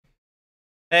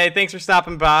Hey, thanks for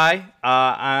stopping by.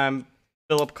 I'm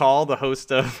Philip Call, the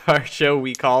host of our show,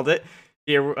 We Called It,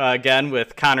 here again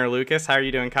with Connor Lucas. How are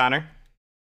you doing, Connor?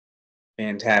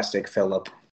 Fantastic, Philip.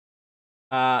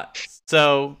 Uh,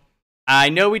 so, I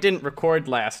know we didn't record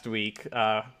last week.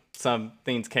 Some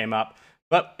things came up,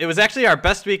 but it was actually our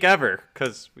best week ever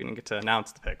because we didn't get to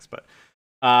announce the picks. But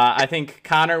I think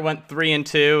Connor went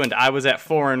 3-2, and I was at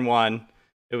 4-1.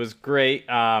 It was great.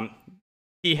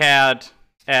 He had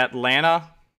Atlanta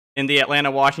in the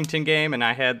Atlanta-Washington game, and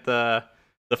I had the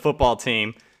football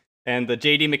team. And the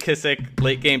J.D. McKissick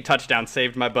late-game touchdown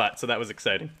saved my butt, so that was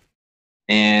exciting.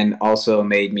 And also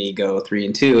made me go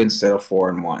 3-2 instead of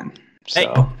 4-1. So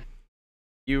hey,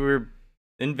 you were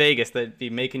in Vegas. That'd be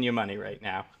making you money right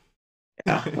now.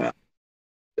 Yeah, well,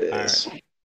 All right.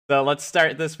 So let's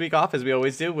start this week off, as we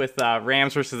always do, with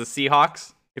Rams versus the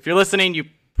Seahawks. If you're listening, you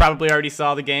probably already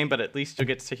saw the game, but at least you'll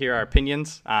get to hear our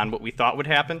opinions on what we thought would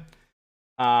happen.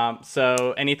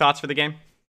 So any thoughts for the game?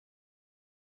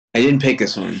 I didn't pick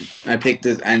this one. I picked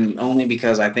this, and only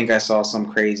because I think I saw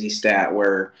some crazy stat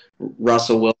where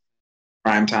Russell Wilson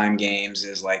primetime games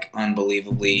is like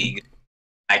unbelievably.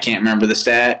 I can't remember the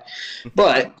stat,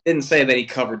 but didn't say that he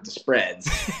covered the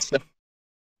spreads. So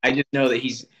I just know that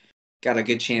he's got a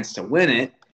good chance to win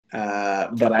it.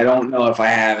 But I don't know if I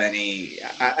have any.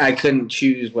 I couldn't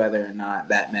choose whether or not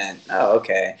that meant. Oh,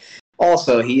 okay.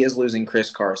 Also, he is losing Chris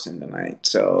Carson tonight,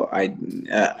 so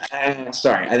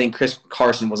sorry. I think Chris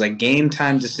Carson was a game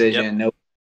time decision. Yep. No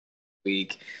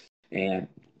week, and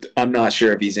I'm not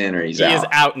sure if he's in or he's out. He is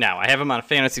out now. I have him on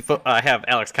fantasy. I have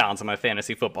Alex Collins on my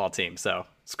fantasy football team, so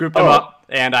scooped him up,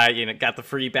 and I got the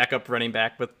free backup running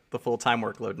back with the full time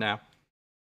workload now.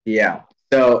 Yeah.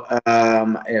 So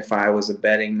if I was a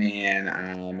betting man,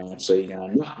 I'm also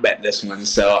gonna not bet this one.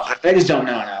 So I just don't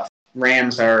know enough.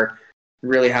 Rams are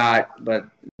really hot, but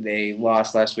they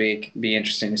lost last week. Be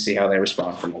interesting to see how they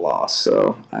respond from the loss.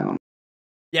 So I don't know.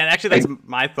 Yeah, actually, that's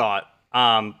my thought.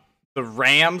 The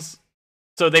Rams,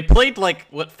 so they played like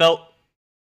what felt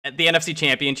at the NFC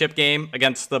Championship game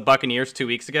against the Buccaneers 2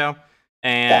 weeks ago,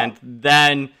 and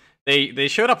then they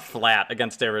showed up flat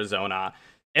against Arizona.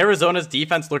 Arizona's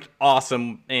defense looked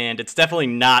awesome, and it's definitely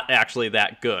not actually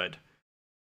that good.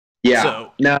 Yeah.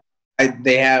 So, no,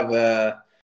 they have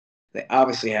they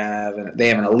obviously have an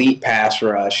elite pass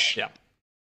rush. Yeah.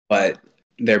 But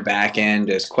their back end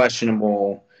is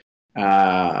questionable.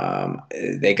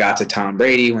 They got to Tom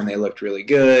Brady when they looked really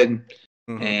good,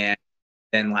 and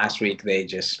then last week they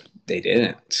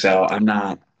didn't. So I'm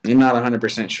not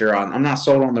 100% sure on. I'm not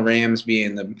sold on the Rams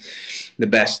being the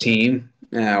best team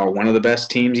or one of the best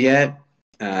teams yet.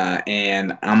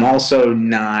 And I'm also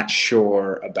not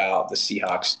sure about the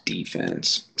Seahawks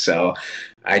defense. So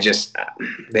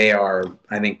they are,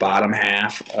 I think, bottom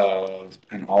half of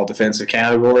in all defensive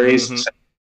categories. So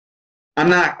I'm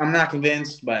not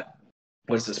convinced, but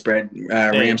what's the spread?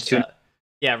 Rams 2.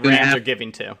 Yeah, Rams are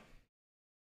giving 2.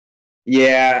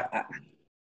 Yeah,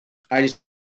 I just.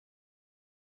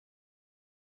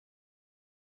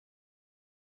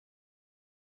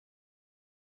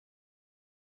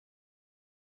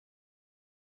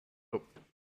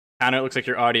 Connor, it looks like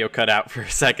your audio cut out for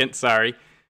a second. Sorry.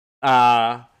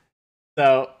 So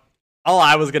all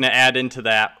I was going to add into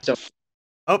that.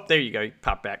 Oh, there you go. You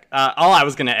popped back. All I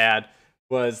was going to add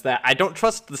was that I don't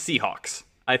trust the Seahawks.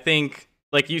 I think,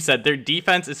 like you said, their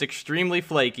defense is extremely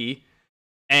flaky,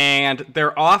 and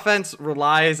their offense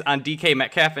relies on DK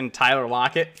Metcalf and Tyler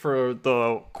Lockett for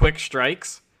the quick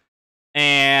strikes.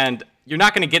 And you're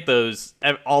not going to get those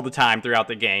all the time throughout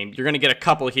the game. You're going to get a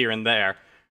couple here and there.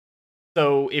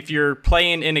 So if you're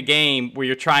playing in a game where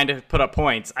you're trying to put up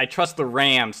points, I trust the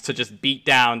Rams to just beat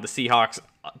down the Seahawks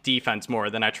defense more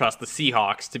than I trust the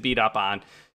Seahawks to beat up on,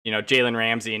 Jalen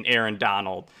Ramsey and Aaron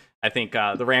Donald. I think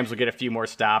the Rams will get a few more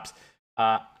stops.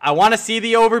 I want to see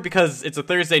the over because it's a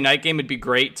Thursday night game. It'd be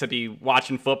great to be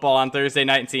watching football on Thursday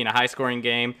night and seeing a high-scoring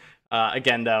game.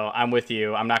 Again, though, I'm with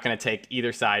you. I'm not going to take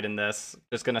either side in this.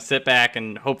 Just going to sit back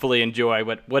and hopefully enjoy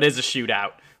what is a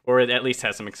shootout, or it at least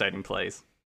has some exciting plays.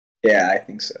 Yeah, I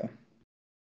think so.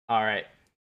 All right.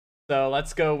 So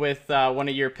let's go with one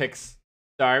of your picks.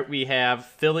 Start. We have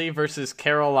Philly versus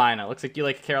Carolina. Looks like you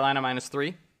like Carolina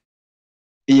 -3.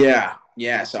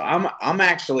 Yeah. So I'm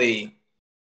actually.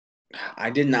 I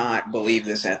did not believe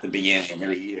this at the beginning of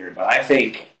the year, but I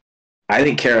think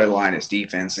Carolina's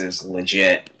defense is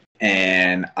legit,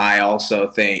 and I also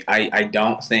think I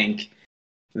don't think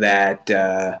that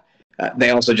they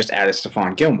also just added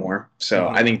Stephon Gilmore, so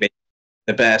I think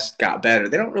the best got better.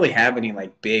 They don't really have any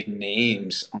like big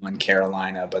names on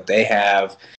Carolina, but they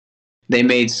have they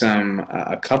made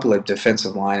a couple of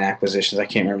defensive line acquisitions. I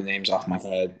can't remember the names off my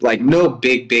head. Like no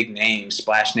big names,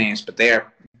 splash names, but they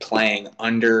are playing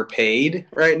underpaid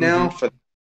right now for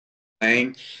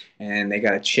playing, and they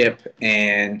got a chip.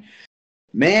 And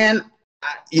man,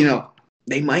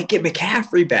 they might get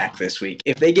McCaffrey back this week.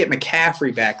 If they get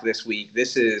McCaffrey back this week,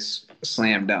 this is a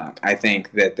slam dunk. I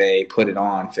think that they put it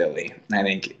on Philly. I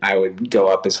think I would go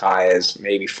up as high as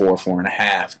maybe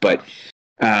 4.5. But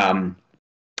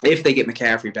if they get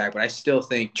McCaffrey back, but I still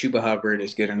think Chuba Hubbard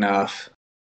is good enough.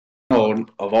 Of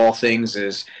all things,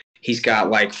 is he's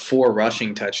got like 4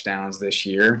 rushing touchdowns this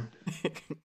year.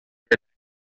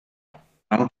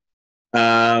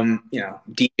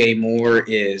 DJ Moore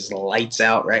is lights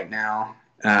out right now.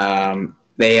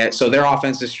 So their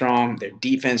offense is strong. Their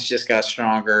defense just got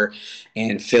stronger,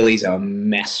 and Philly's a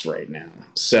mess right now.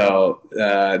 So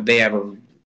they have a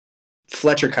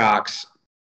Fletcher Cox,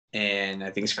 and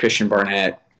I think it's Christian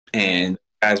Barnett, and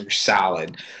guys are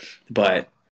solid, but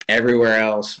everywhere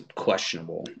else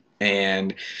questionable.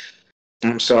 And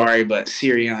I'm sorry, but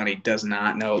Sirianni does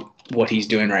not know what he's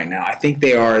doing right now. I think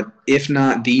they are, if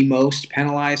not the most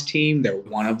penalized team, they're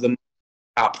one of the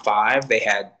top 5. They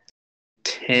had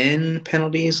 10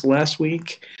 penalties last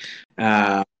week.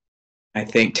 I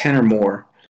think 10 or more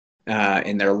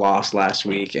in their loss last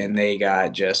week, and they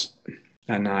got just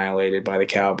annihilated by the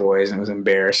Cowboys, and it was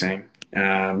embarrassing.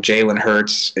 Jalen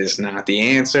Hurts is not the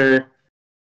answer.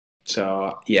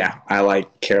 So, yeah, I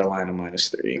like Carolina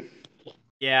 -3.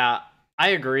 Yeah, I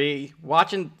agree.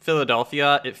 Watching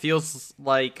Philadelphia, it feels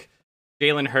like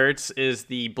Jalen Hurts is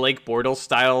the Blake Bortles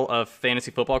style of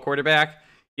fantasy football quarterback.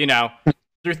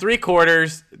 Through 3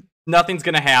 quarters, nothing's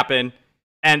going to happen,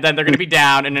 and then they're going to be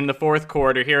down, and in the 4th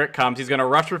quarter, here it comes. He's going to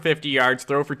rush for 50 yards,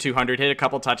 throw for 200, hit a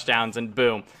couple touchdowns, and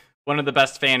boom. One of the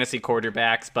best fantasy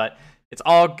quarterbacks, but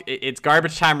it's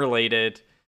garbage time related.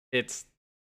 It's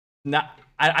not.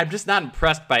 I'm just not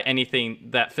impressed by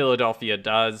anything that Philadelphia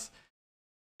does.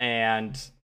 And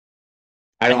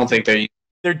I don't think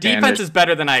their defense is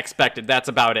better than I expected. That's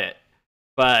about it.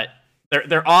 But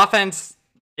their offense,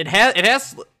 it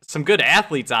has some good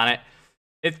athletes on it.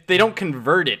 They don't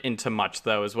convert it into much,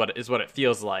 though, is what it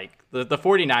feels like. The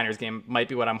 49ers game might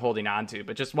be what I'm holding on to.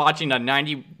 But just watching a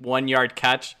 91-yard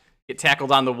catch get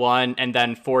tackled on the 1 and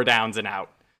then 4 downs and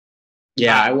out.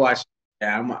 Yeah, I watched.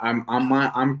 Yeah,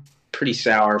 I'm pretty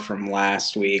sour from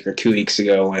last week or 2 weeks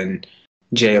ago when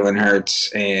Jalen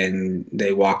Hurts and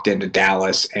they walked into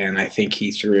Dallas, and I think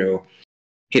he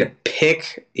had a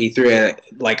pick. He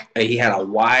he had a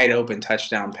wide open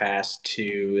touchdown pass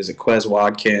to, is it Quez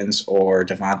Watkins or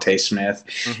Devontae Smith,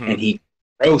 and he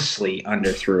grossly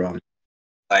underthrew him.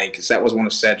 Like, that was one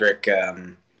of Cedric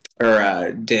Diggs,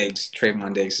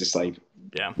 Trayvon Diggs, just like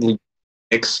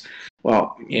picks.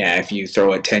 Well, yeah, if you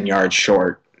throw it 10 yards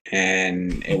short,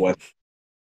 and it was,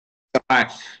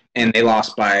 and they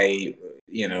lost by,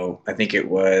 I think it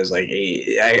was like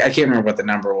 8. I can't remember what the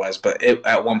number was, but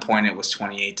at one point it was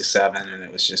 28-7, and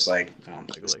it was just like,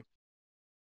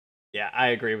 yeah, I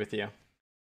agree with you.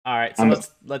 All right, so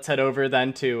let's head over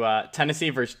then to Tennessee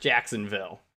versus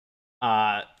Jacksonville.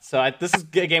 This is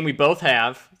a game we both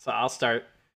have, so I'll start.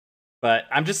 But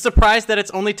I'm just surprised that it's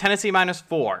only Tennessee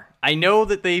 -4. I know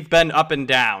that they've been up and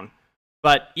down,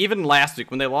 but even last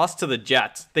week when they lost to the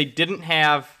Jets, they didn't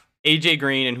have AJ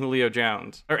Brown and Julio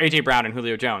Jones,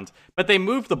 but they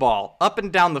moved the ball up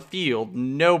and down the field,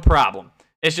 no problem.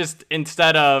 It's just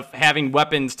instead of having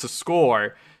weapons to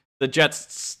score, the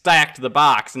Jets stacked the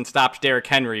box and stopped Derrick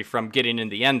Henry from getting in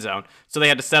the end zone. So they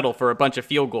had to settle for a bunch of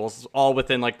field goals, all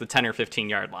within like the 10 or 15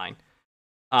 yard line.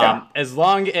 As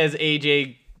long as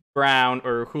AJ Brown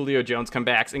or Julio Jones come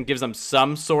back and gives them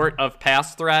some sort of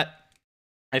pass threat,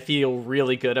 I feel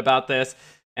really good about this.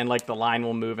 And like the line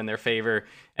will move in their favor.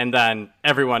 And then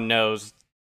everyone knows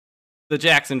the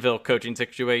Jacksonville coaching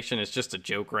situation is just a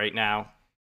joke right now.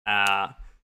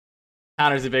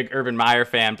 Connor's a big Urban Meyer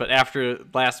fan, but after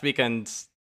last weekend's,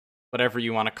 whatever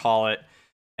you want to call it,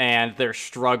 and their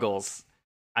struggles,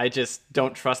 I just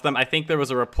don't trust them. I think there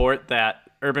was a report that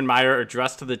Urban Meyer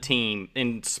addressed to the team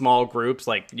in small groups,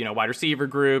 like, wide receiver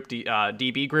group,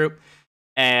 DB group,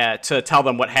 to tell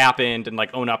them what happened and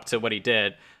like own up to what he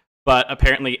did. But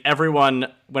apparently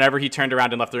everyone, whenever he turned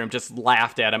around and left the room, just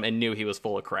laughed at him and knew he was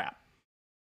full of crap.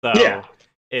 So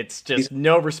it's just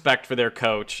no respect for their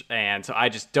coach, and so I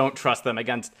just don't trust them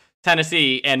against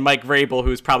Tennessee and Mike Vrabel,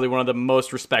 who's probably one of the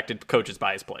most respected coaches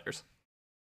by his players.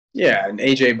 Yeah, and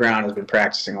A.J. Brown has been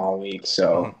practicing all week,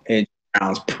 so A.J.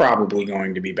 Brown's probably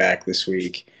going to be back this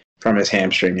week from his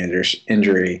hamstring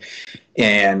injury.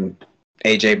 And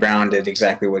A.J. Brown did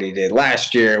exactly what he did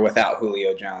last year without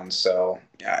Julio Jones, so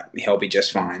he'll be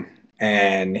just fine.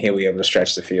 and he'll be able to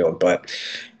stretch the field. But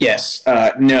yes,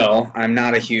 no, I'm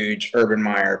not a huge Urban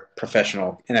Meyer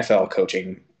professional NFL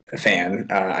coaching fan.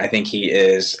 I think he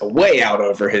is way out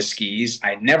over his skis.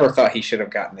 I never thought he should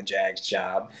have gotten the Jags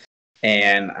job.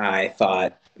 And I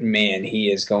thought, man,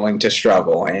 he is going to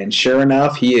struggle. And sure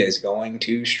enough, he is going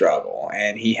to struggle.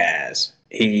 And he has.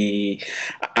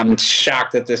 I'm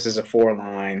shocked that this is a 4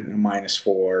 line,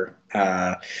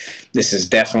 -4. This is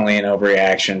definitely an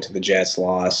overreaction to the Jets'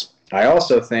 loss. I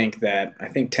also think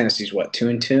Tennessee's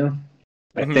 2-2.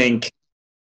 Mm-hmm.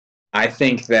 I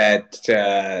think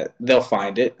that they'll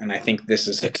find it, and I think this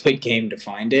is a good game to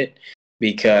find it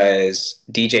because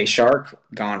DJ Shark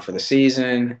gone for the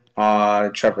season.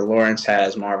 Trevor Lawrence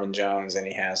has Marvin Jones, and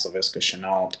he has Laviska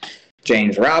Shenault.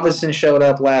 James Robinson showed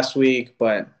up last week,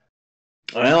 but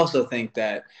I also think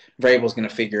that Vrabel's going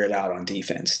to figure it out on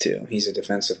defense too. He's a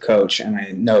defensive coach, and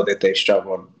I know that they've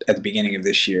struggled at the beginning of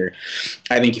this year.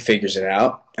 I think he figures it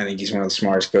out. I think he's one of the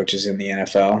smartest coaches in the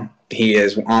NFL. He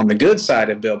is on the good side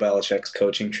of Bill Belichick's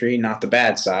coaching tree, not the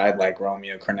bad side like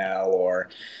Romeo Crennel or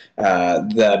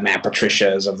the Matt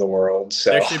Patricias of the world. So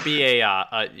there should be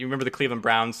you remember the Cleveland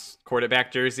Browns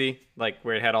quarterback jersey, like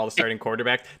where it had all the starting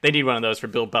quarterbacks? They need one of those for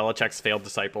Bill Belichick's failed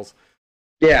disciples.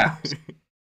 Yeah.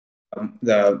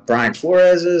 The Brian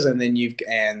Flores's, and then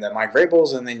the Mike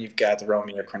Vrabels, and then you've got the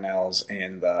Romeo Crennels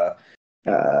and the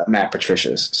Matt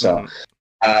Patricias. So,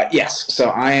 yes,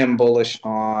 so I am bullish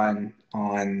on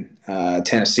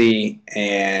Tennessee,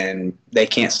 and they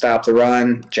can't stop the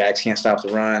run. Jags can't stop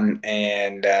the run,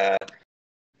 and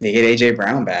they get A.J.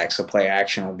 Brown back, so play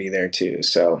action will be there too.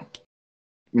 So,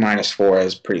 -4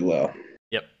 is pretty low.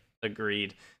 Yep,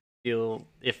 agreed.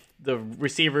 If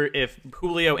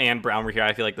Julio and Brown were here,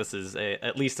 I feel like this is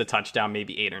at least a touchdown,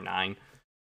 maybe 8 or 9.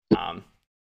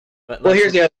 But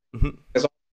here's the other thing.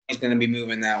 He's going to be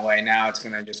moving that way. Now it's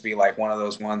going to just be like one of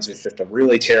those ones that's just a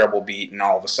really terrible beat, and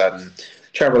all of a sudden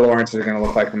Trevor Lawrence is going to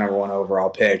look like the number 1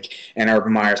 overall pick, and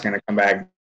Urban Meyer is going to come back.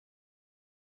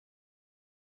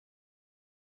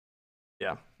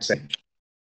 Yeah.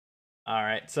 All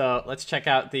right, so let's check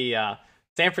out the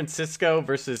San Francisco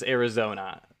versus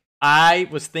Arizona. I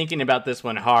was thinking about this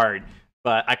one hard,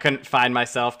 but I couldn't find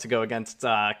myself to go against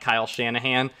Kyle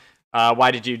Shanahan. Why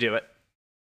did you do it?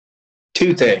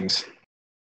 2 things.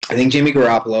 I think Jimmy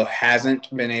Garoppolo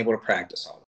hasn't been able to practice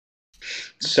all.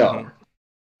 So,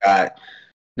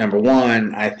 number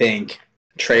 1, I think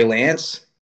Trey Lance.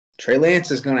 Trey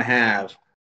Lance is going to have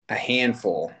a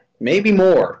handful, maybe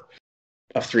more,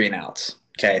 of 3 and outs.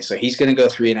 Okay, so he's going to go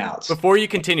 3 and outs. Before you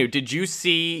continue, did you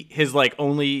see his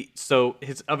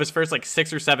his first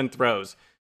 6 or 7 throws?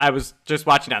 I was just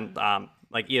watching on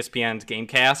ESPN's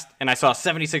Gamecast, and I saw a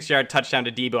 76-yard touchdown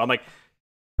to Deebo. I'm like,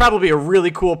 probably a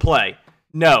really cool play.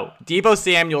 No, Deebo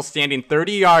Samuel standing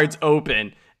 30 yards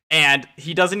open, and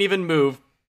he doesn't even move.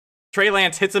 Trey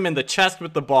Lance hits him in the chest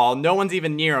with the ball. No one's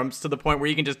even near him, to the point where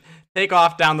he can just take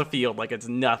off down the field like it's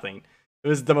nothing. It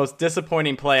was the most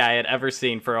disappointing play I had ever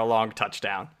seen for a long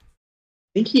touchdown.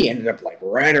 I think he ended up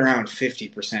right around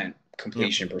 50%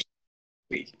 completion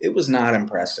percent. It was not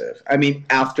impressive. I mean,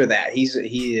 after that,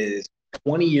 he is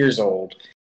 20 years old.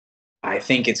 I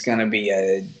think it's going to be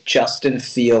a Justin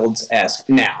Fields-esque.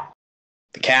 Now,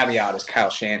 the caveat is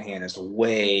Kyle Shanahan is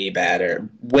way better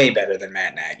than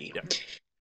Matt Nagy. Yep.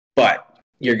 But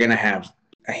you're going to have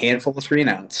a handful of 3 and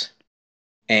outs,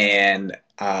 and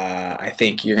I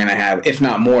think you're going to have, if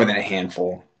not more than a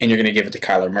handful, and you're going to give it to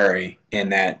Kyler Murray in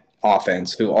that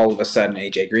offense, who all of a sudden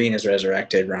A.J. Green is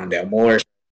resurrected, Rondale Moore,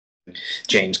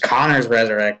 James Conner's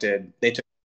resurrected. They took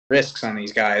risks on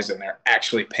these guys, and they're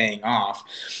actually paying off.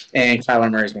 And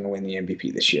Kyler Murray's going to win the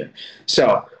MVP this year.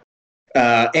 So,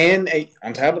 and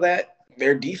on top of that,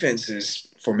 their defense is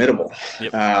formidable.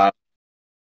 Yep.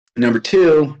 Number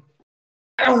 2,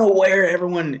 I don't know where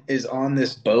everyone is on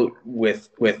this boat with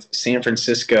San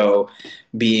Francisco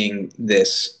being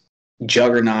this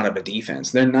juggernaut of a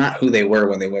defense. They're not who they were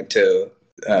when they went to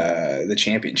the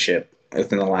championship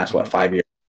within the last 5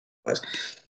 years.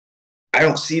 I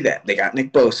don't see that. They got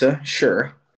Nick Bosa,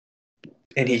 sure,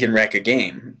 and he can wreck a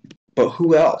game, but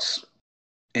who else?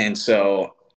 And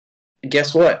so,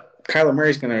 guess what? Kyler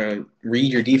Murray's going to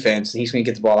read your defense, and he's going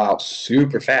to get the ball out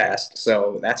super fast.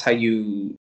 So that's how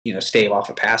you stave off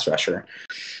a pass rusher.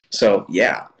 So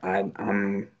yeah,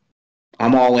 I'm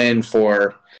all in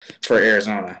for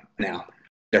Arizona now.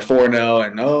 They're 4-0,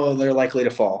 and they're likely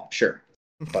to fall, sure,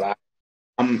 but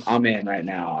I'm in right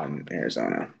now on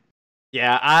Arizona.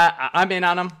 Yeah, I'm in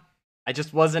on them. I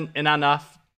just wasn't in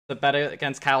enough to bet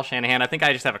against Kyle Shanahan. I think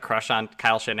I just have a crush on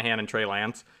Kyle Shanahan and Trey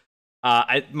Lance.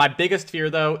 My biggest fear,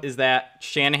 though, is that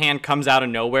Shanahan comes out of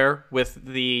nowhere with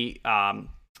the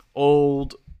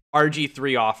old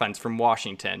RG3 offense from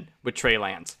Washington with Trey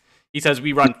Lance. He says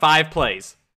we run 5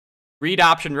 plays. Read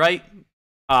option right,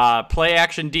 play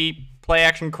action deep, play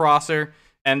action crosser,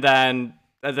 and then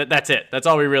that's it. That's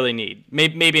all we really need.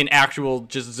 Maybe an actual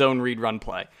just zone read run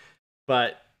play.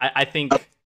 But I think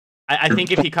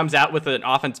if he comes out with an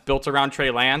offense built around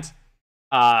Trey Lance,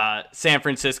 San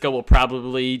Francisco will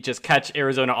probably just catch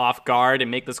Arizona off guard and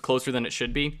make this closer than it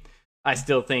should be. I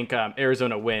still think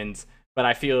Arizona wins, but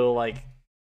I feel like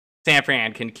San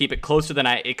Fran can keep it closer than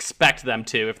I expect them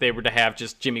to if they were to have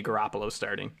just Jimmy Garoppolo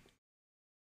starting.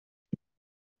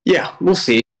 Yeah, we'll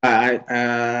see. He'll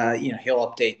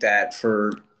update that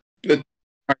for the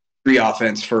RG3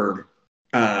 offense for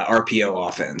RPO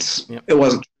offense. Yep. It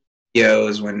wasn't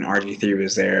RPOs when RG3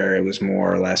 was there. It was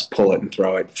more or less pull it and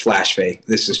throw it, flash fake.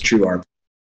 This is true RPO.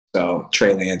 So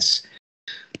Trey Lance,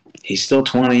 he's still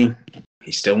 20.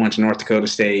 He still went to North Dakota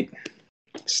State.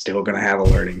 Still going to have a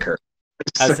learning curve.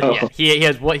 So. Yeah, he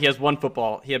had one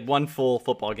full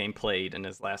football game played in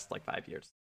his last 5 years,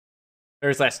 or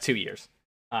his last 2 years.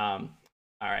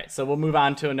 All right, so we'll move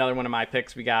on to another one of my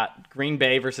picks. We got Green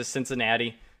Bay versus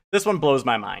Cincinnati. This one blows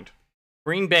my mind.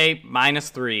 Green Bay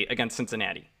 -3 against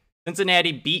Cincinnati.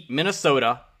 Cincinnati beat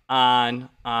Minnesota on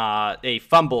a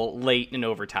fumble late in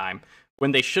overtime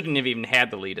when they shouldn't have even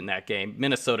had the lead in that game.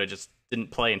 Minnesota just didn't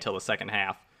play until the second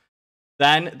half.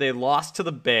 Then they lost to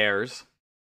the Bears.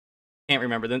 Can't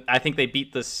remember. Then I think they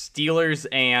beat the Steelers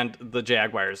and the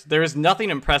Jaguars. There is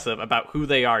nothing impressive about who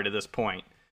they are to this point.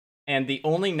 And the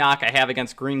only knock I have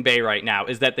against Green Bay right now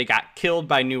is that they got killed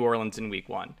by New Orleans in week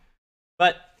 1.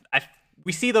 But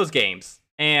we see those games,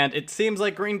 and it seems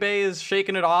like Green Bay is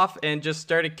shaking it off and just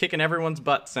started kicking everyone's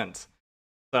butt since.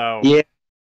 So yeah,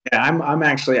 I'm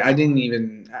actually I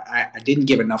didn't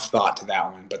give enough thought to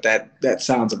that one, but that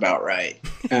sounds about right.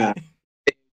 New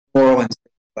Orleans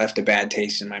left a bad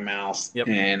taste in my mouth,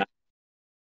 and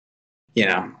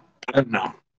I don't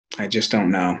know. I just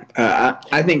don't know.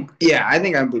 I think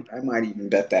I might even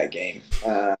bet that game.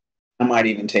 I might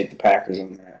even take the Packers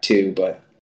on that too, but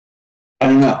I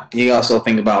don't know. You also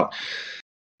think about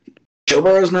Joe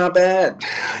Burrow's not bad.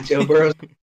 Joe Burrow's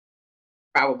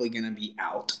probably going to be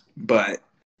out, but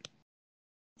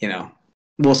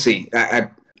we'll see.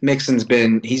 Mixon's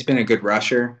been a good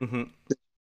rusher,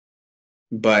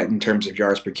 but in terms of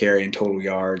yards per carry and total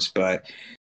yards, but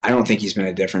I don't think he's been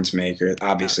a difference maker.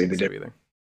 Obviously, the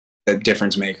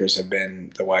difference makers have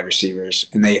been the wide receivers,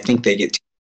 and they think they get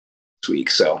this week.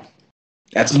 So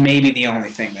that's maybe the only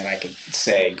thing that I could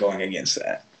say going against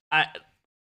that.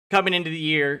 Coming into the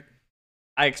year,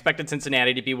 I expected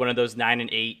Cincinnati to be one of those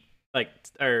 9-8,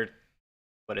 or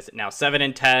what is it now,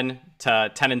 7-10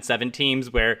 to 10-7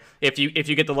 teams, where if you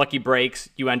get the lucky breaks,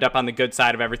 you end up on the good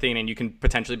side of everything, and you can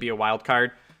potentially be a wild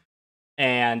card.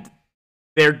 And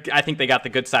I think they got the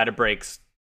good side of breaks.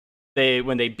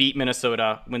 When they beat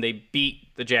Minnesota, when they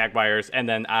beat the Jaguars, and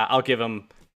then I'll give them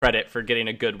credit for getting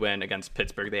a good win against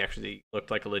Pittsburgh. They actually looked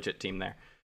like a legit team there.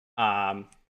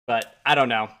 But I don't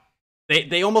know.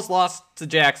 They almost lost to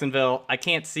Jacksonville. I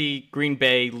can't see Green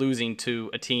Bay losing to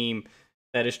a team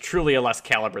that is truly a less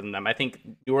caliber than them. I think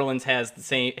New Orleans has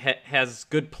has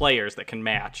good players that can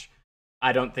match.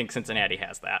 I don't think Cincinnati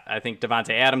has that. I think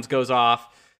Devontae Adams goes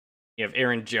off. You have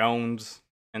Aaron Jones,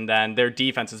 and then their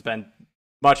defense has been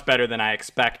much better than I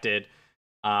expected.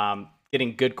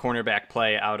 Getting good cornerback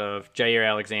play out of Jair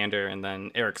Alexander and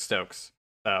then Eric Stokes.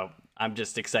 So I'm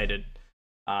just excited.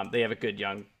 They have a good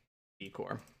young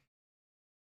D-core.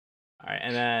 All right,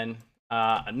 and then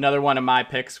another one of my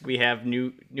picks, we have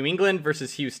New England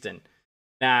versus Houston.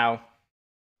 Now,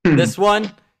 this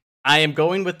one, I am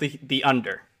going with the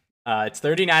under. It's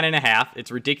 39.5.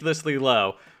 It's ridiculously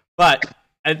low, but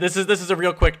this is a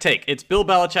real quick take. It's Bill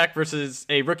Belichick versus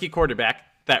a rookie quarterback.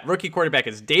 That rookie quarterback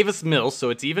is Davis Mills,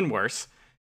 so it's even worse.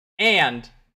 And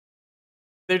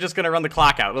they're just going to run the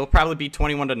clock out. It'll probably be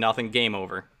 21-0, game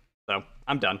over. So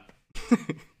I'm done.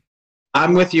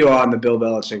 I'm with you on the Bill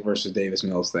Belichick versus Davis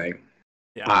Mills thing.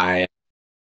 Yeah.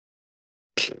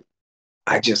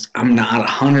 I'm not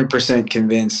 100%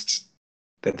 convinced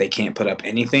that they can't put up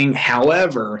anything.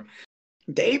 However,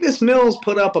 Davis Mills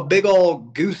put up a big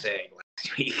old goose egg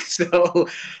last week. So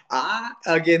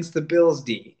against the Bills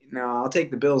D. No, I'll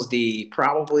take the Bills D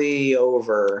probably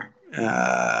over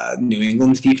New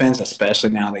England's defense, especially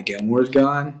now that Gilmore's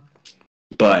gone.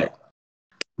 But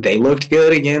they looked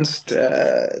good against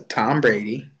Tom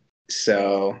Brady.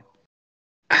 So,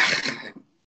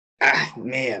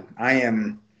 man, I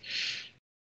am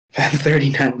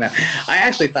 39 now. I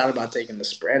actually thought about taking the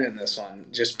spread in this one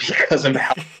just because of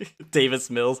how Davis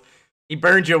Mills. He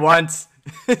burned you once.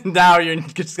 Now you're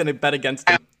just going to bet against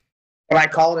him. When I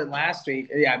called it last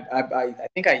week, yeah, I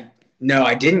think no,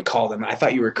 I didn't call them. I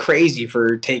thought you were crazy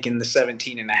for taking the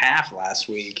 17.5 last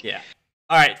week. Yeah.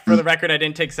 All right, for the record, I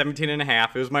didn't take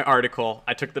 17.5. It was my article.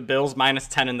 I took the Bills minus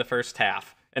 10 in the first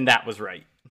half, and that was right.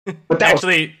 But that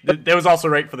actually, that was also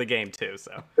right for the game, too.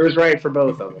 So it was right for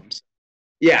both of them.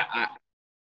 Yeah,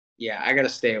 I got to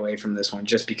stay away from this one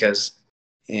just because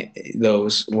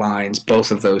those lines,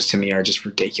 both of those to me are just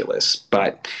ridiculous.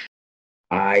 But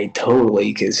I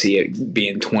totally could see it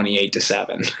being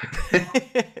 28-7.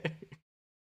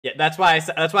 Yeah, that's why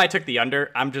I took the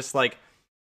under. I'm just like,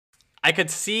 I could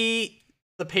see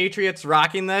the Patriots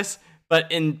rocking this,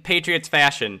 but in Patriots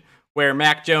fashion, where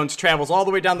Mac Jones travels all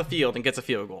the way down the field and gets a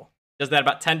field goal. Does that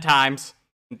about 10 times,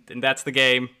 and that's the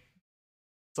game.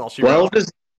 That's all she wrote.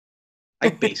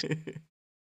 Like basically.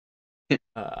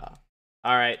 All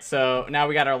right, so now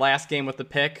we got our last game with the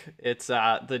pick. It's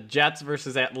the Jets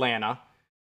versus Atlanta.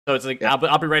 So it's like, yeah.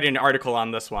 I'll be writing an article on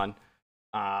this one.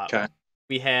 Okay.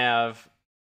 We have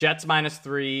Jets minus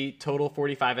 3, total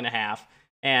 45.5.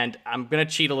 And I'm going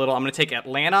to cheat a little. I'm going to take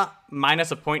Atlanta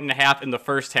minus 1.5 in the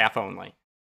first half only.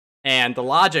 And the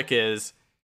logic is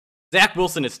Zach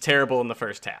Wilson is terrible in the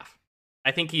first half.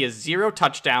 I think he has 0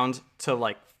 touchdowns to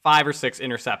like 5 or 6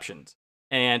 interceptions.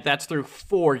 And that's through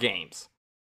 4 games.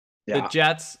 Yeah. The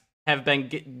Jets have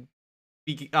been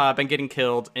getting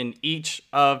killed in each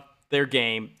of their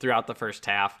game throughout the first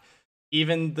half.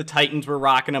 Even the Titans were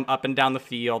rocking them up and down the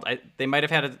field. They might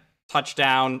have had a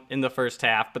touchdown in the first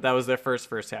half, but that was their first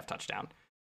half touchdown.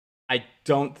 I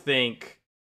don't think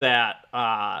that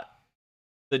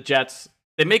the Jets,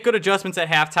 they make good adjustments at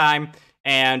halftime,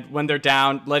 and when they're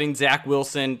down, letting Zach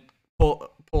Wilson pull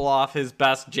off his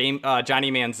best Johnny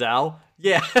Manziel.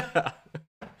 Yeah.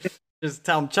 Just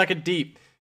tell him, chuck it deep.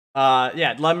 Let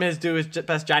him do his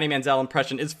best Johnny Manziel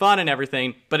impression. It's fun and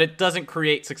everything, but it doesn't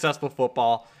create successful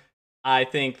football. I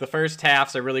think the first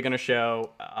halves are really going to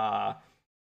show.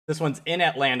 This one's in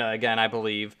Atlanta again, I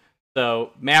believe.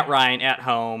 So Matt Ryan at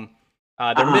home.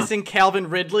 They're missing Calvin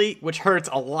Ridley, which hurts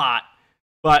a lot,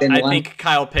 but I think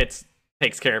Kyle Pitts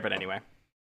takes care of it anyway.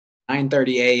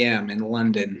 9:30 a.m. in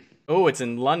London. Oh, it's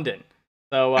in London.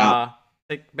 So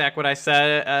take back what I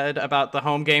said about the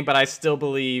home game, but I still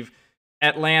believe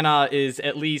Atlanta is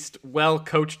at least well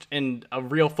coached and a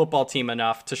real football team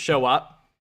enough to show up.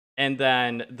 And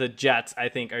then the Jets, I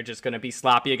think, are just going to be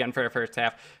sloppy again for the first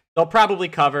half. They'll probably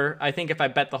cover. I think if I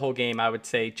bet the whole game, I would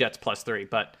say Jets plus 3.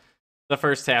 But the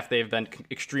first half, they've been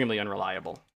extremely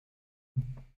unreliable.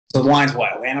 So the line's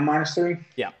what? Atlanta minus 3?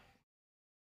 Yeah.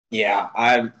 Yeah,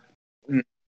 I'm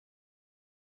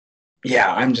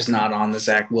just not on the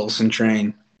Zach Wilson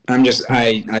train. I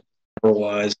never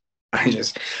was.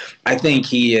 I think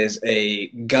he is a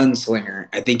gunslinger.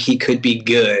 I think he could be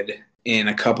good in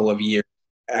a couple of years.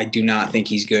 I do not think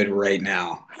he's good right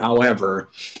now. However,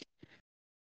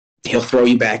 he'll throw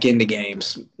you back into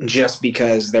games just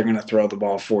because they're going to throw the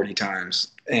ball 40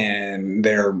 times. And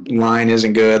their line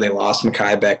isn't good. They lost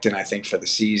Mekhi Becton, I think, for the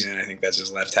season. I think that's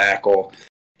his left tackle.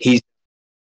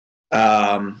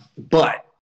 But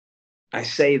I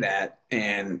say that,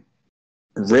 and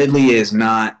Ridley is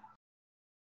not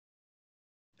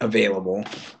available.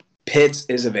 Pitts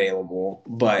is available,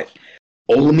 but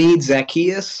Olamide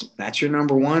Zaccheaus, that's your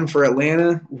number 1 for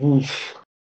Atlanta. Oof.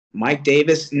 Mike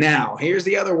Davis. Now, here's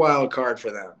the other wild card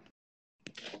for them.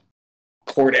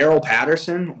 Cordero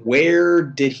Patterson, where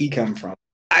did he come from?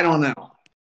 I don't know.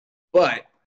 But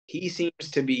he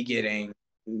seems to be getting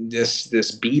this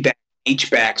B-back,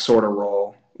 H-back sort of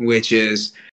role, which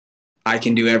is I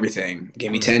can do everything.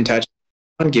 Give me 10 touches.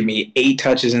 Give me 8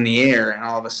 touches in the air, and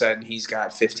all of a sudden he's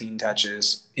got 15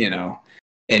 touches,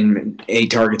 and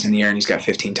 8 targets in the air, and he's got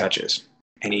 15 touches.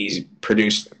 And he's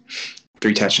produced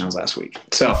 3 touchdowns last week.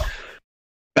 So,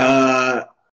 man,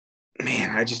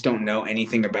 I just don't know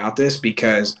anything about this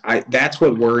because that's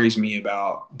what worries me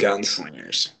about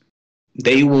gunslingers.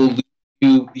 You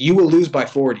will lose by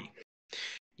 40.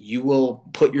 You will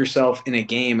put yourself in a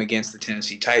game against the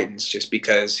Tennessee Titans just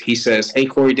because he says, hey,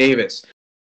 Corey Davis,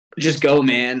 just go,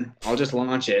 man. I'll just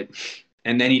launch it.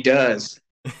 And then he does.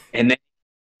 And then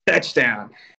touchdown.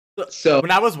 So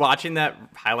when I was watching that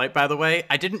highlight, by the way,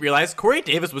 I didn't realize Corey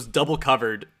Davis was double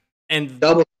covered. And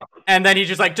then he's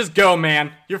just like, just go,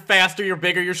 man. You're faster, you're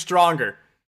bigger, you're stronger.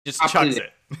 Just chucks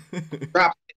it.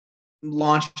 Dropped it.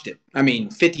 Launched it. I mean,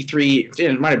 53.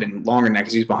 It might have been longer than that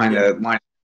because he was behind the line.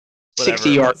 60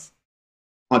 yards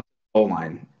on the goal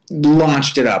line.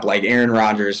 Launched it up like Aaron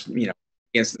Rodgers,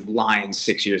 against the Lions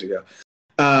 6 years ago.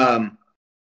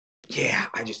 Yeah,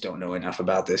 I just don't know enough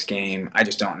about this game. I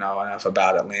just don't know enough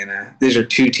about Atlanta. These are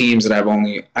 2 teams that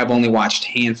I've only watched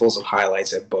handfuls of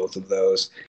highlights of both of those.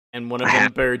 And one of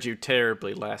them buried you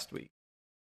terribly last week.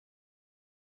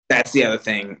 That's the other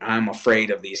thing. I'm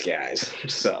afraid of these guys.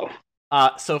 So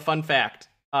fun fact.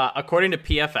 According to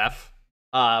PFF,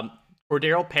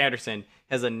 Cordero Patterson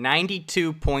has a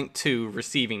 92.2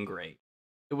 receiving grade.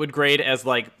 It would grade as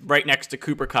like right next to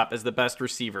Cooper Kupp as the best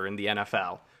receiver in the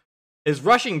NFL. His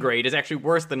rushing grade is actually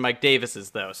worse than Mike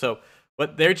Davis's though. So,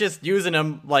 but they're just using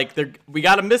him like we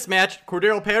got a mismatch.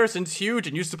 Cordero Patterson's huge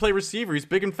and used to play receiver. He's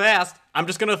big and fast. I'm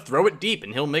just gonna throw it deep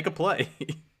and he'll make a play.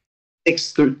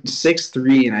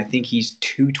 6'3", and I think he's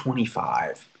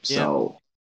 225. So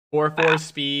 4.4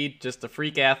 speed, just a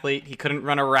freak athlete. He couldn't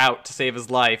run a route to save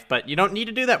his life, but you don't need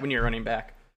to do that when you're running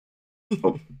back.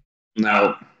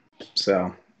 No.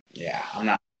 So yeah, I'm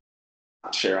not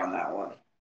sure on that one.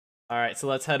 All right, so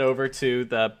let's head over to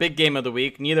the big game of the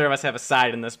week. Neither of us have a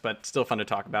side in this, but still fun to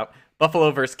talk about.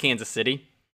 Buffalo versus Kansas City.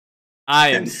 I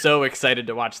am so excited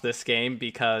to watch this game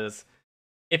because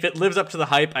if it lives up to the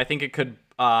hype, I think it could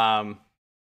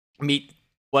meet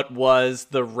what was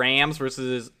the Rams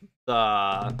versus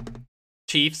the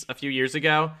Chiefs a few years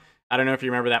ago. I don't know if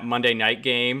you remember that Monday night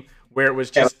game where it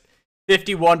was just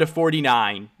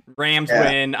 51-49. Rams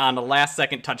win on the last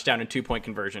second touchdown and 2-point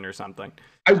conversion or something.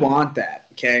 I want that,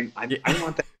 okay? I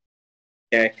want that,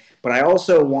 okay? But I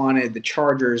also wanted the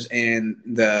Chargers and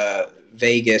the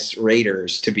Vegas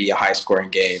Raiders to be a high-scoring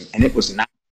game, and it was not.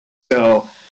 So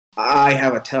I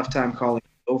have a tough time calling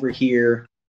over here.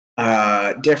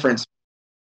 Difference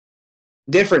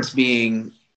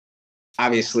being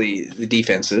obviously the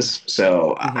defenses.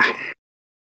 So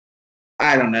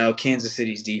I don't know. Kansas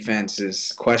City's defense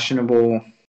is questionable.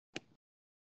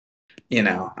 You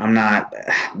know, I'm not.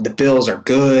 The Bills are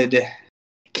good.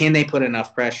 Can they put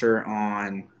enough pressure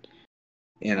on,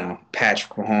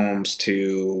 Patrick Mahomes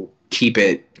to keep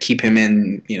him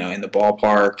in, in the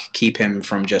ballpark, keep him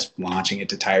from just launching it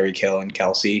to Tyreek Hill and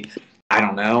Kelsey? I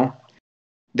don't know.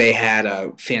 They had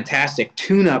a fantastic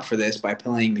tune-up for this by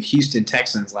playing the Houston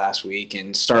Texans last week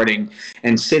and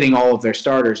sitting all of their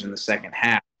starters in the second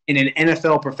half in an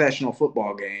NFL professional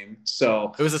football game.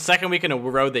 So it was the second week in a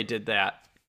row they did that.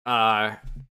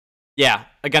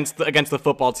 Against the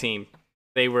football team,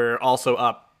 they were also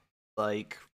up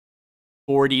like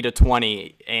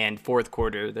 40-20, and fourth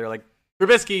quarter they're like,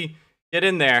 Trubisky, get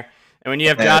in there. And when you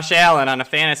have Josh Allen on a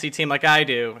fantasy team like I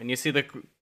do, and you see the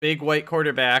big white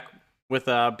quarterback with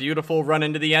a beautiful run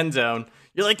into the end zone,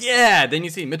 you're like, yeah. Then you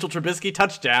see Mitchell Trubisky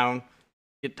touchdown,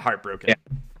 get heartbroken. Yeah.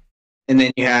 And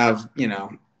then you have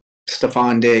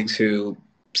Stephon Diggs, who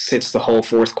sits the whole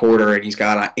fourth quarter and he's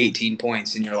got 18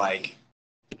 points, and you're like,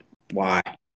 why?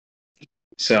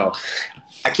 So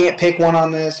I can't pick one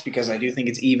on this because I do think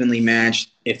it's evenly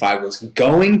matched. If I was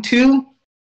going to,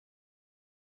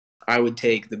 I would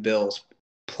take the Bills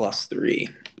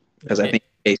 +3 because I think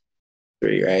it's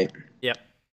 3, right? Yep.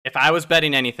 If I was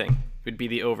betting anything, it would be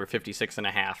the over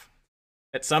 56.5.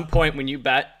 At some point when you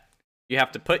bet, you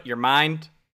have to put your mind,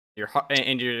 your heart,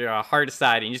 and your heart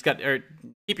aside, and you just got to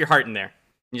keep your heart in there.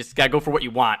 You just got to go for what you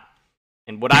want.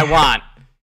 And what I want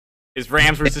is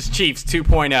Rams versus Chiefs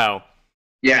 2.0.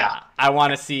 Yeah. I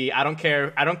want to see, I don't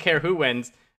care who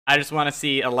wins. I just want to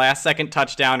see a last second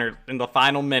touchdown or in the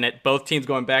final minute, both teams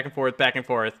going back and forth.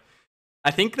 I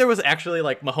think there was actually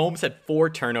Mahomes had 4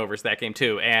 turnovers that game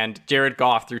too, and Jared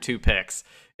Goff threw 2 picks.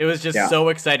 It was just so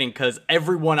exciting because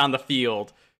everyone on the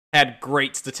field had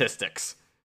great statistics.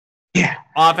 Yeah.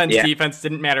 Offense, defense,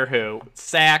 didn't matter who.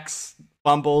 Sacks,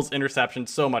 fumbles, interceptions,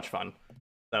 so much fun.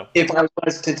 So if I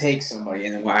was to take somebody,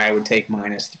 and why I would take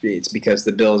 -3, it's because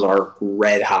the Bills are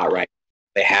red hot right now.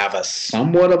 They have a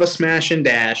somewhat of a smash and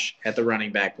dash at the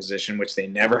running back position, which they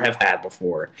never have had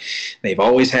before. They've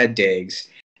always had Diggs.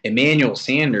 Emmanuel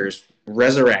Sanders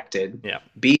resurrected. Yeah.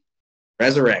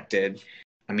 Resurrected.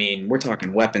 I mean, we're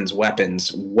talking weapons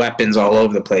all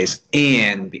over the place.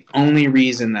 And the only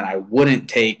reason that I wouldn't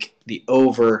take the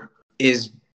over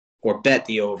bet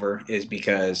the over is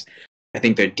because I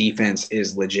think their defense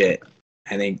is legit.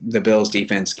 I think the Bills'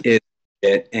 defense is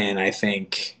legit, and I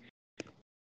think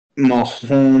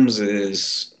Mahomes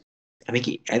is. I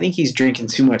think he's drinking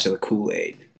too much of the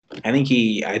Kool-Aid. I think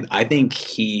he's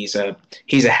a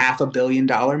 $500 million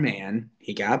man.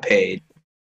 He got paid.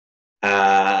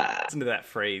 Listen to that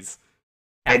phrase.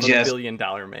 $500 million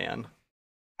man.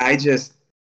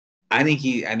 I think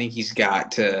he's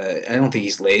got to. I don't think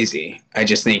he's lazy. I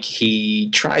just think he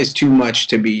tries too much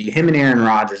to be. Him and Aaron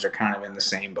Rodgers are kind of in the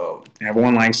same boat.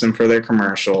 Everyone likes them for their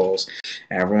commercials.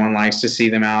 Everyone likes to see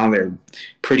them out. They're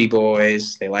pretty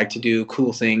boys. They like to do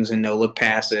cool things and no-look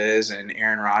passes. And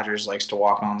Aaron Rodgers likes to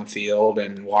walk on the field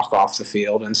and walk off the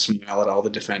field and smile at all the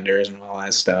defenders and all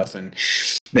that stuff, and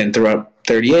then throw up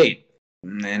 38.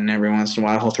 And then every once in a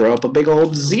while he'll throw up a big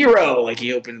old 0 like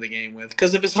he opened the game with,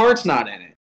 because if his heart's not in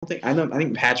it. I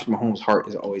think Patrick Mahomes' heart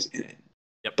is always in it.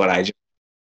 Yep. But I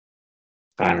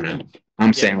don't know.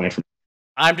 I'm staying away from.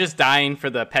 I'm just dying for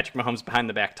the Patrick Mahomes behind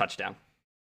the back touchdown.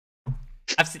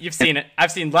 You've seen it.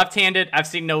 I've seen left-handed. I've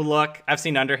seen no look. I've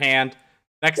seen underhand.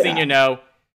 Next thing you know,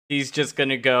 he's just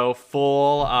gonna go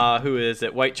full. Who is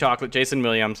it? White chocolate. Jason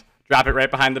Williams. Drop it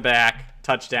right behind the back.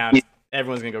 Touchdown. Yeah.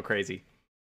 Everyone's gonna go crazy.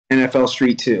 NFL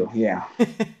Street 2. Yeah.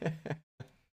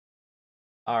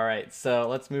 All right. So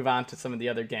let's move on to some of the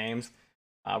other games.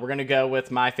 We're gonna go with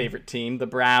my favorite team, the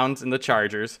Browns and the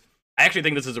Chargers. I actually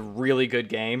think this is a really good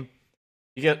game.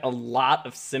 You get a lot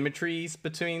of symmetries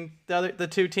between the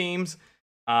two teams.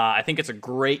 I think it's a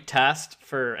great test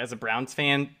for, as a Browns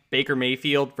fan, Baker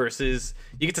Mayfield versus,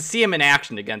 you get to see him in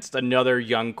action against another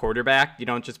young quarterback. You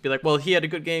don't just be like, well, he had a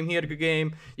good game.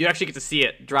 You actually get to see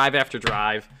it drive after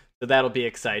drive. So that'll be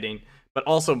exciting. But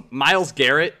also, Myles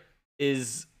Garrett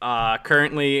is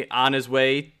currently on his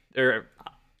way, or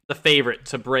the favorite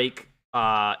to break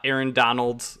Aaron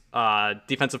Donald's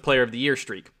Defensive Player of the Year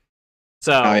streak.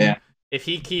 So if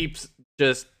he keeps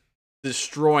just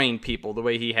destroying people the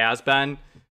way he has been,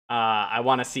 I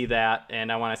want to see that,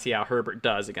 and I want to see how Herbert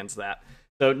does against that.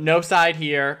 So no side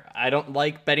here. I don't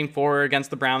like betting for or against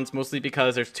the Browns, mostly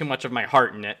because there's too much of my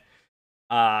heart in it.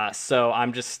 So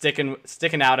I'm just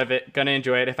sticking out of it. Gonna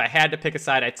enjoy it. If I had to pick a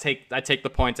side, I'd take the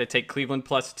points. I'd take Cleveland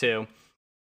 +2.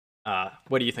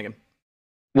 What are you thinking?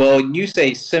 Well, you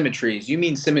say symmetries. You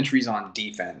mean symmetries on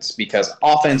defense, because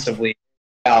offensively.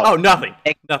 Nothing.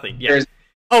 Yeah.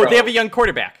 They have a young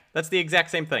quarterback. That's the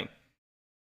exact same thing.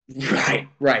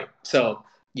 Right. So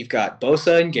you've got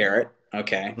Bosa and Garrett.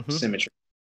 Okay, symmetry.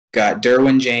 You've got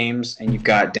Derwin James, and you've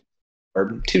got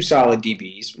two solid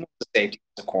DBs. One the safety,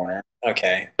 the corner.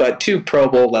 Okay, but two Pro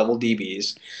Bowl level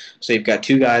DBs. So you've got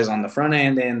two guys on the front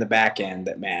end and the back end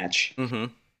that match.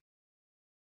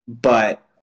 But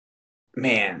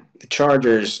man, the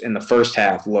Chargers in the first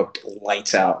half looked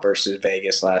lights out versus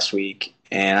Vegas last week,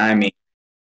 and I mean,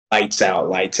 lights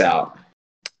out.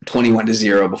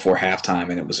 21-0 before halftime,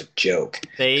 and it was a joke.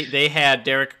 They had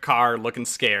Derek Carr looking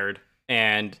scared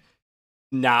and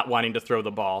not wanting to throw the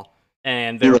ball,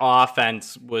 and their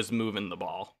offense was moving the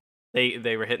ball.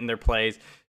 They were hitting their plays.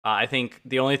 I think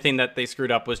the only thing that they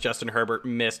screwed up was Justin Herbert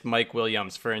missed Mike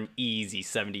Williams for an easy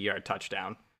 70-yard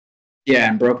touchdown. Yeah,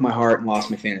 and broke my heart and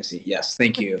lost my fantasy. Yes,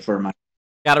 thank you for my.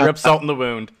 Gotta rip salt in the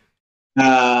wound.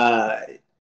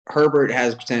 Herbert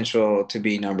has potential to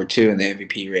be number 2 in the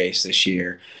MVP race this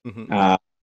year. But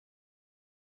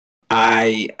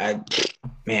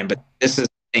this is the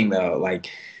thing though. Like,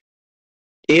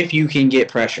 if you can get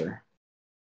pressure,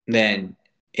 then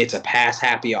it's a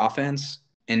pass-happy offense.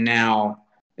 And now,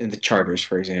 in the Chargers,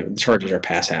 for example, the Chargers are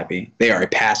pass-happy. They are a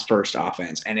pass-first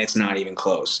offense, and it's not even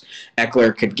close.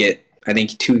 Eckler could get, I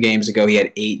think 2 games ago, he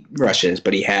had 8 rushes,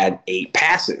 but he had 8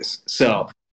 passes. So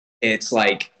it's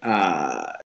like,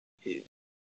 I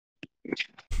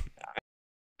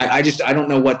don't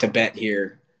know what to bet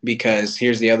here, because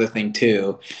here's the other thing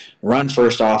too. Run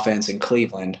first offense in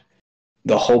Cleveland.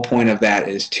 The whole point of that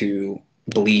is to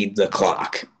bleed the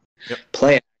clock. Yep.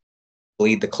 Play it,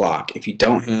 bleed the clock. If you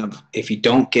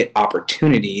don't get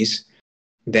opportunities,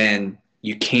 then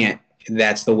you can't.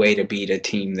 That's the way to beat a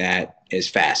team that is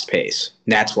fast paced.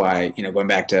 That's why, going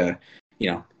back to,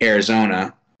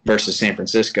 Arizona versus San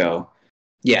Francisco.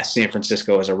 Yes, San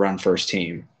Francisco is a run first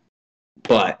team,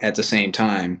 but at the same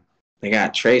time, they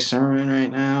got Trey Sermon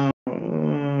right now.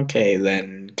 Okay,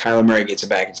 then Kyler Murray gets it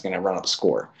back. It's going to run up the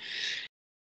score.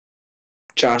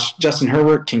 Justin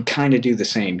Herbert can kind of do the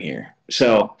same here.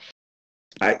 So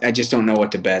I just don't know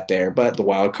what to bet there. But the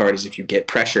wild card is if you get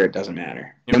pressure, it doesn't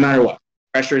matter. No matter what.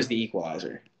 Pressure is the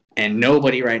equalizer. And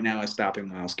nobody right now is stopping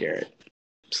Myles Garrett.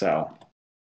 So,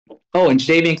 and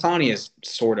Jadeveon Clowney is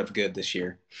sort of good this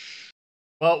year.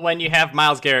 Well, when you have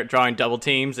Myles Garrett drawing double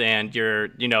teams and you're,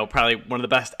 probably one of the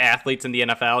best athletes in the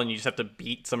NFL and you just have to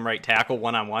beat some right tackle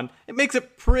one-on-one, it makes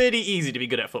it pretty easy to be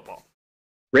good at football.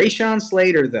 Rashawn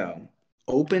Slater, though,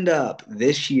 opened up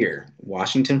this year,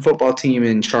 Washington football team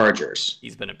in Chargers.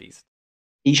 He's been a beast.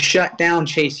 He shut down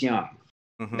Chase Young.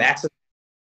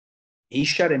 He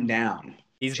shut him down.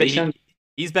 He's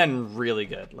been really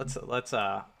good. Let's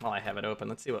while I have it open,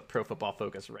 let's see what Pro Football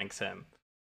Focus ranks him.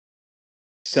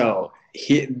 So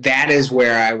that is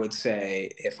where I would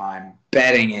say, if I'm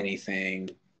betting anything,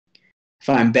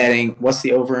 what's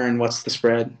the over and what's the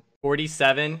spread?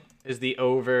 47 is the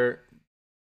over,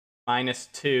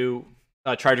 -2.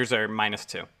 Chargers are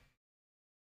 -2.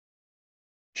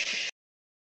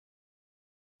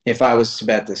 If I was to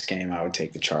bet this game, I would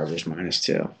take the Chargers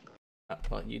 -2.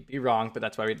 Well, you'd be wrong, but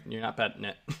that's why you're not betting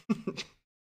it.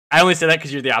 I only say that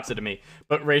because you're the opposite of me.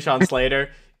 But Rashawn Slater,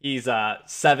 he's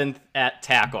 7th at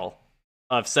tackle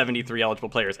of 73 eligible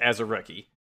players as a rookie.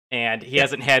 And he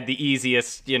hasn't had the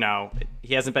easiest,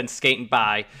 he hasn't been skating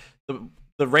by.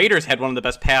 The Raiders had one of the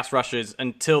best pass rushes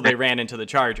until they ran into the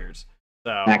Chargers.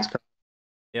 So,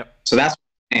 yep. So that's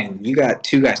and you got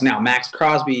two guys. Now, Max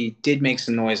Crosby did make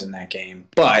some noise in that game,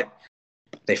 but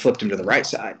they flipped him to the right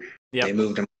side. Yep. They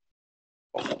moved him.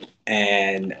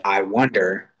 And I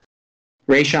wonder,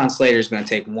 Rashawn Slater is going to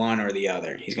take one or the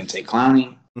other. He's going to take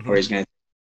Clowney, or he's going to.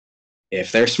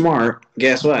 If they're smart,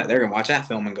 guess what? They're going to watch that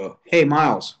film and go, "Hey,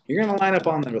 Miles, you're going to line up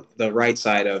on the right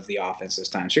side of the offense this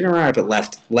time. So you're going to line up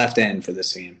at left end for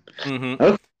this game." Mm-hmm.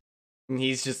 Okay. And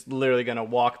he's just literally going to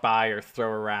walk by or throw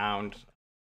around.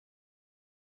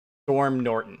 Storm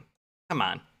Norton. Come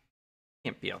on.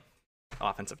 Can't be a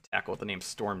offensive tackle with the name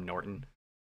Storm Norton.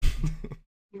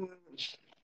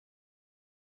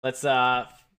 Let's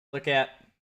look at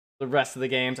the rest of the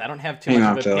games. I don't have too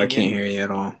much of an opinion. I can't hear you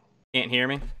at all. Can't hear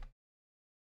me?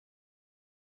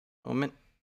 Moment.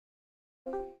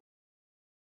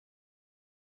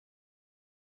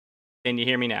 Can you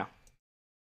hear me now?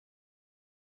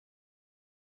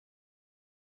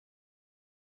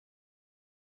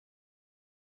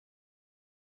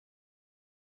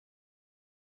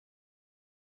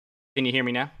 Can you hear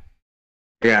me now?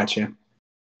 Gotcha.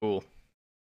 Cool.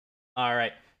 All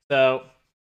right. So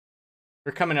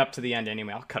we're coming up to the end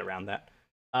anyway. I'll cut around that.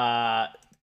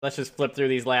 Let's just flip through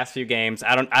these last few games.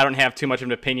 I don't have too much of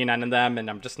an opinion on them, and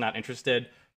I'm just not interested.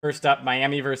 First up,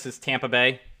 Miami versus Tampa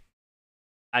Bay.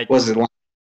 Was it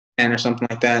 10 or something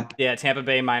like that? Yeah, Tampa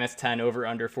Bay -10 over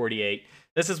under 48.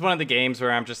 This is one of the games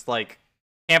where I'm just like,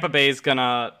 Tampa Bay's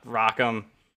gonna rock them.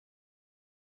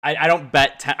 I don't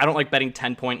bet. I don't like betting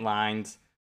 10-point lines.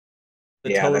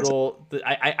 The total,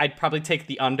 I'd probably take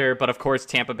the under, but of course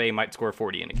Tampa Bay might score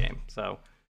 40 in a game. So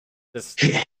just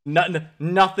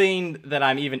nothing that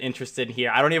I'm even interested in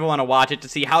here. I don't even want to watch it to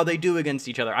see how they do against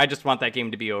each other. I just want that game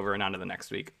to be over and on to the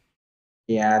next week.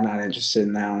 Yeah, I'm not interested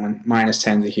in that one.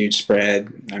 -10 is a huge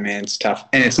spread. I mean, it's tough,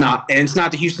 and it's not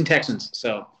the Houston Texans.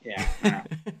 So yeah.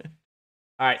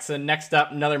 All right. So next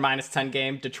up, another -10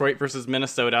 game: Detroit versus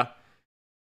Minnesota.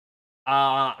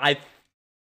 I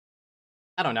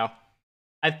don't know.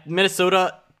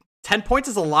 Minnesota, 10 points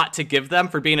is a lot to give them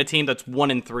for being a team that's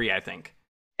 1-3, I think.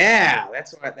 Yeah,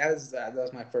 that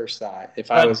was my first thought.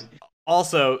 I was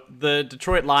also, the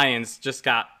Detroit Lions just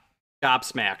got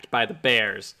gobsmacked by the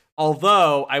Bears.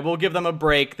 Although I will give them a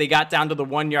break, they got down to the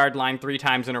 1-yard line 3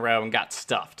 times in a row and got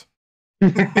stuffed. I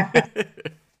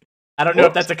don't know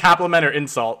if that's a compliment or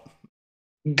insult.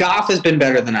 Goff has been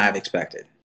better than I've expected.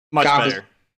 Much better.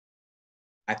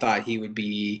 I thought he would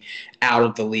be out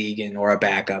of the league or a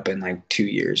backup in like 2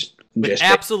 years. With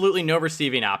absolutely no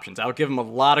receiving options. I'll give him a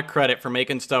lot of credit for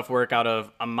making stuff work out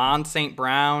of Amon St.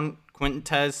 Brown,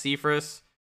 Quintez Cephas,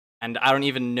 and I don't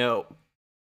even know.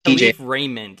 Khalif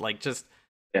Raymond. Like, just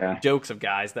jokes of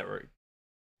guys that were...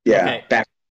 Yeah. Okay.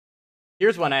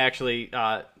 Here's one I actually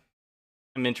am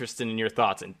interested in your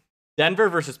thoughts in. Denver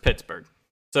versus Pittsburgh.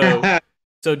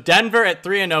 So Denver at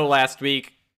 3-0 last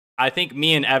week. I think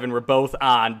me and Evan were both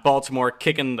on Baltimore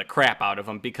kicking the crap out of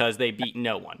them because they beat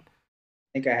no one.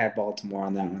 I think I had Baltimore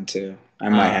on that one too. I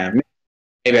might have.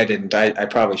 Maybe I didn't. I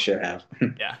probably should have.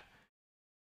 Yeah.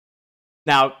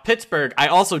 Now, Pittsburgh, I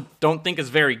also don't think is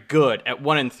very good at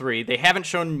 1-3. They haven't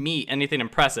shown me anything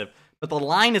impressive, but the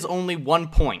line is only 1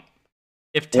 point.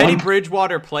 If Teddy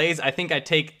Bridgewater plays, I think I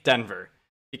take Denver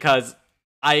because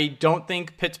I don't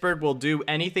think Pittsburgh will do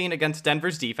anything against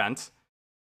Denver's defense.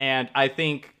 And I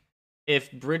think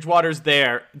if Bridgewater's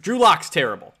there, Drew Lock's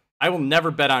terrible. I will never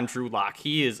bet on Drew Lock.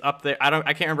 He is up there. I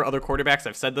can't remember other quarterbacks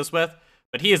I've said this with,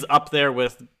 but he is up there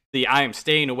with the I am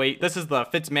staying away. This is the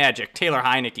Fitzmagic, Taylor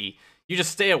Heineke. You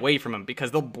just stay away from him because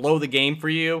they'll blow the game for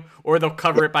you or they'll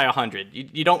cover it by 100.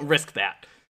 You don't risk that.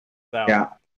 So yeah.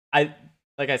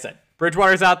 Like I said,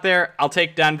 Bridgewater's out there. I'll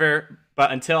take Denver,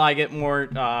 but until I get more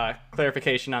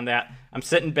clarification on that, I'm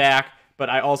sitting back.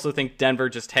 But I also think Denver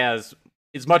just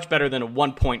is much better than a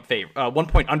 1 point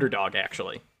underdog,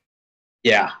 actually.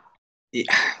 Yeah.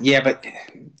 Yeah, but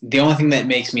the only thing that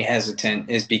makes me hesitant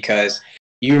is because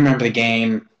you remember the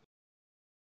game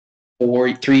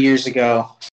 3 years ago,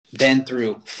 Ben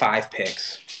threw 5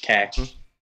 picks, okay? Mm-hmm.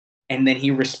 And then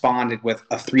he responded with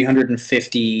a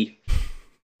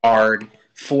 350-yard,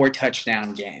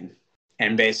 4-touchdown game.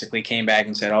 And basically came back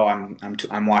and said, "Oh,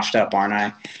 I'm washed up, aren't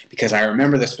I?" Because I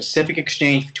remember the specific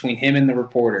exchange between him and the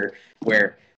reporter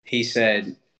where he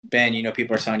said, "Ben,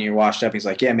 people are telling you you're washed up." He's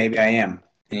like, "Yeah, maybe I am."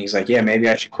 And he's like, "Yeah, maybe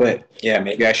I should quit. Yeah,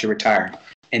 maybe I should retire."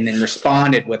 and then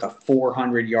responded with a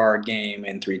 400-yard game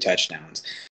and 3 touchdowns.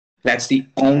 That's the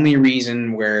only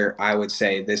reason where I would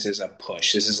say this is a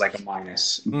push. This is like a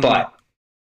minus. Mm-hmm. But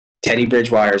Teddy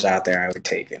Bridgewater's out there. I would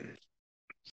take him.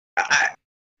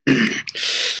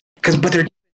 But they're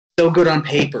so good on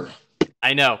paper.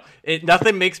 I know.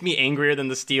 Nothing makes me angrier than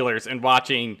the Steelers and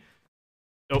watching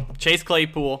Chase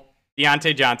Claypool,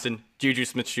 Deontay Johnson, Juju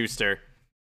Smith-Schuster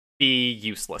be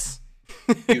useless.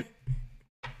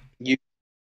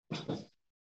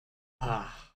 All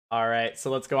right, so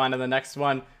let's go on to the next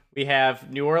one. We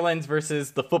have New Orleans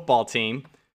versus the football team.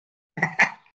 All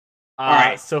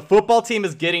right. So football team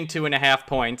is getting 2.5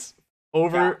 points.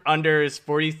 Under is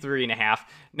 43.5.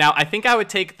 Now, I think I would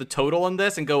take the total on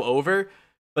this and go over,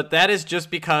 but that is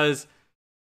just because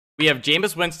we have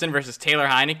Jameis Winston versus Taylor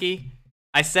Heinicke.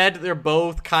 I said they're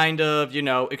both kind of,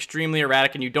 extremely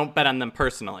erratic, and you don't bet on them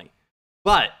personally.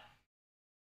 But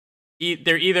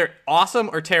they're either awesome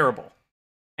or terrible.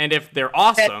 And if they're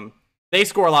awesome, they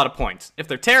score a lot of points. If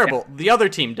they're terrible, the other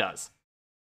team does.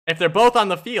 If they're both on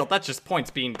the field, that's just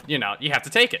points being, you have to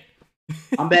take it.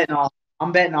 I'm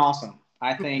betting awesome.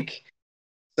 I think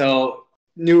so.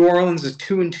 New Orleans is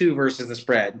 2-2 versus the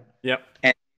spread. Yep.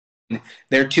 And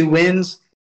their 2 wins,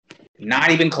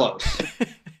 not even close.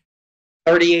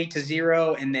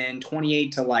 38-0 and then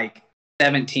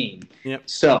 28-17. Yep.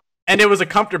 So, and it was a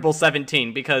comfortable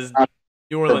 17 because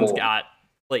New Orleans got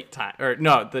late time,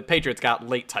 the Patriots got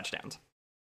late touchdowns.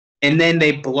 And then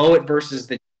they blow it versus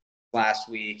the last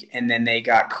week, and then they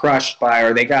got crushed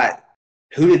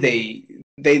who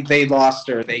did they lost,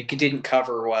 or they didn't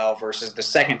cover well versus the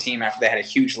second team after they had a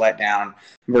huge letdown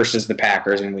versus the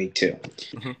Packers in week 2.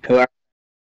 Mm-hmm.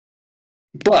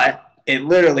 But it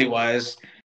literally was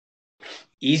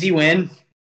easy win,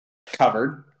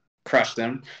 covered, crushed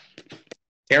them,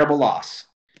 terrible loss.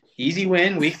 Easy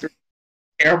win, week 3,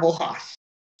 terrible loss.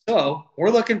 So we're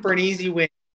looking for an easy win.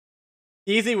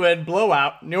 Easy win,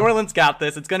 blowout. New Orleans got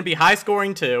this. It's going to be high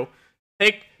scoring too.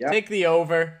 Take the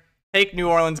over. Take New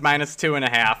Orleans minus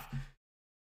 2.5.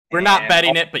 We're not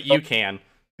betting it, but you can.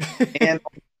 And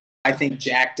I think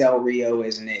Jack Del Rio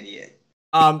is an idiot.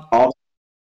 All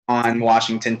on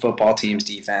Washington football team's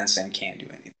defense and can't do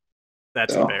anything.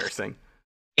 That's embarrassing.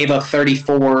 Gave up 30.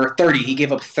 He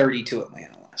gave up 30 to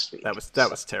Atlanta last week.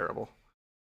 That was terrible.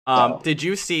 Did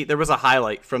you see there was a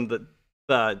highlight from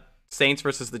the Saints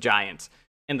versus the Giants,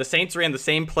 and the Saints ran the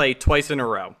same play twice in a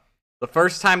row. The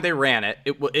first time they ran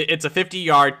it's a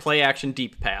 50-yard play-action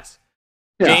deep pass.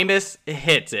 Yeah. Jameis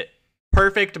hits it.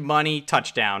 Perfect money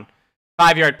touchdown.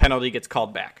 5-yard penalty gets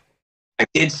called back. I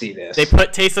did see this. They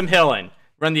put Taysom Hill in.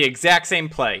 Run the exact same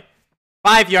play.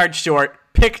 5 yards short.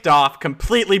 Picked off.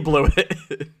 Completely blew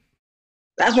it.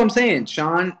 That's what I'm saying.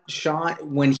 Sean,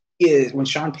 when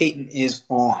Sean Payton is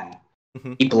on,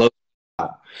 mm-hmm. he blows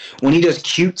out. When he does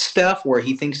cute stuff where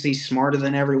he thinks he's smarter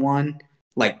than everyone,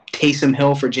 like Taysom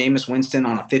Hill for Jameis Winston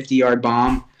on a 50-yard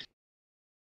bomb.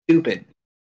 Stupid.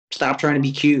 Stop trying to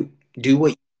be cute.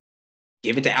 Give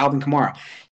it to Alvin Kamara.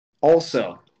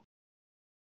 Also,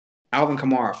 Alvin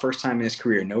Kamara, first time in his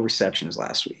career, no receptions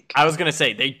last week. I was going to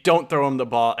say, they don't throw him the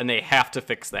ball, and they have to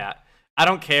fix that. I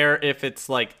don't care if it's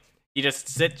like, you just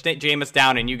sit Jameis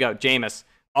down and you go, Jameis,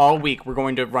 all week we're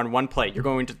going to run one play. You're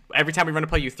going to, every time we run a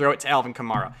play, you throw it to Alvin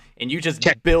Kamara, and you just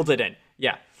build it in.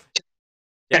 Yeah.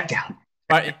 Check down.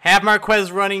 Have Marquez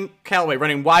Callaway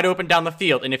running wide open down the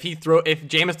field, and if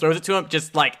Jameis throws it to him,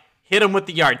 just like hit him with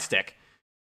the yardstick.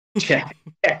 Check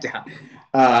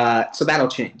down. So that'll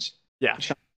change. Yeah.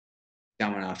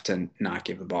 Dumb enough to not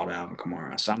give the ball to Alvin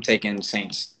Kamara. So I'm taking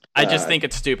Saints. I just think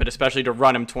it's stupid, especially to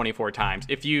run him 24 times.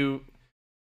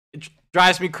 It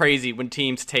drives me crazy when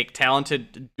teams take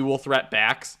talented dual threat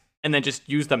backs and then just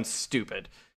use them stupid.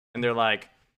 And they're like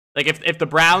if the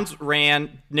Browns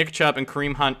ran Nick Chubb and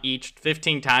Kareem Hunt each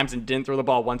 15 times and didn't throw the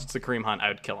ball once to Kareem Hunt, I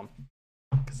would kill him.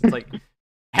 Because it's like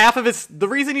half of the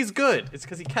reason he's good is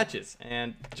because he catches,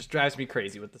 and it just drives me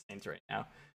crazy with the Saints right now.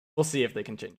 We'll see if they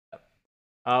can change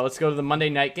that. Let's go to the Monday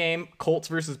night game, Colts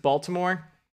versus Baltimore.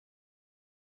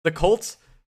 The Colts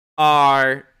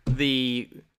are the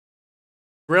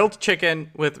grilled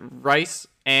chicken with rice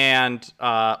and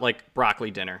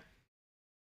broccoli dinner.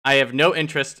 I have no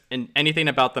interest in anything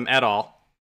about them at all.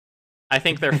 I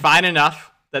think they're fine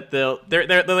enough that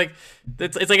they're like,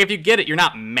 it's like if you get it, you're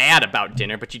not mad about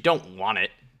dinner, but you don't want it.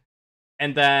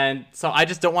 And then so I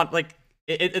just don't want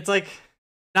it's like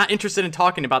not interested in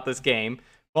talking about this game.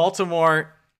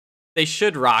 Baltimore, they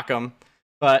should rock them,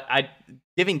 but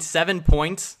giving 7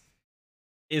 points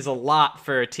is a lot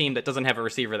for a team that doesn't have a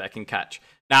receiver that can catch.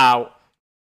 Now,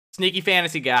 sneaky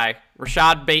fantasy guy,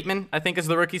 Rashad Bateman, I think is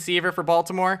the rookie receiver for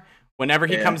Baltimore. Whenever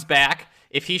he comes back,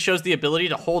 if he shows the ability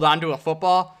to hold on to a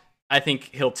football, I think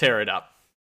he'll tear it up.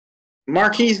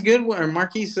 Marquise Goodwin or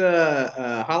Marquise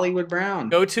Hollywood Brown.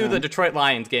 Go to the Detroit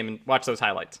Lions game and watch those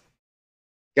highlights.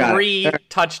 Got 3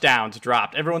 touchdowns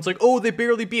dropped. Everyone's like, oh, they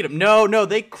barely beat him. No,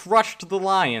 they crushed the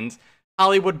Lions.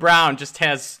 Hollywood Brown just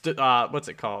has, what's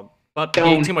it called? But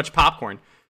eating too much popcorn.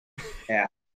 Yeah.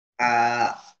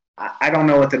 I don't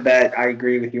know what to bet. I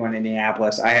agree with you on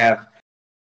Indianapolis. I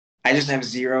just have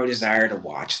zero desire to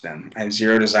watch them. I have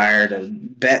zero desire to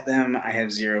bet them. I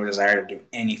have zero desire to do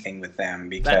anything with them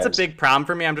because that's a big problem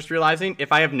for me. I'm just realizing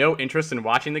if I have no interest in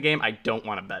watching the game, I don't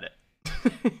want to bet it.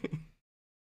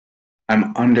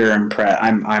 I'm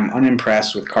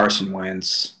unimpressed with Carson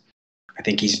Wentz. I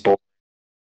think he's bored.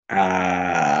 They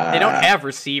don't have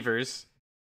receivers.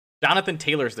 Jonathan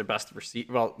Taylor's their best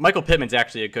receiver. Well, Michael Pittman's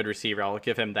actually a good receiver. I'll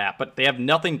give him that. But they have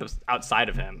nothing outside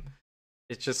of him.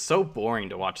 It's just so boring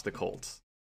to watch the Colts.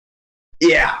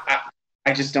 Yeah,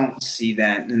 I just don't see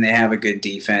that. And they have a good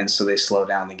defense, so they slow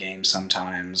down the game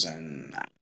sometimes. And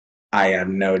I have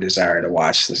no desire to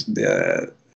watch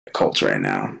the Colts right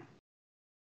now.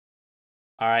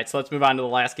 All right, so let's move on to the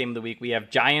last game of the week. We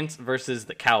have Giants versus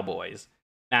the Cowboys.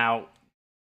 Now,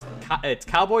 it's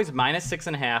Cowboys minus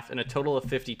 6.5 and a total of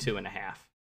 52.5.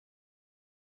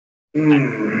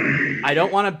 I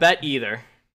don't want to bet either.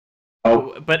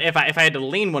 Oh. But if I had to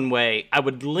lean one way, I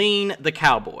would lean the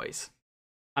Cowboys.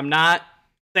 I'm not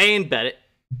saying bet it,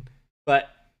 but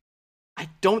I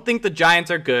don't think the Giants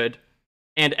are good.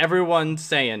 And everyone's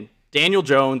saying, Daniel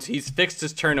Jones, he's fixed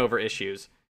his turnover issues.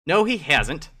 No, he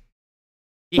hasn't.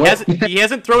 He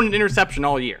hasn't thrown an interception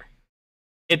all year.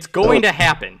 It's going to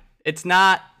happen. It's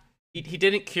not. He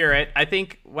didn't cure it. I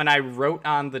think when I wrote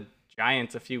on the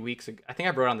Giants a few weeks ago, I think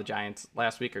I wrote on the Giants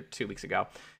last week or 2 weeks ago,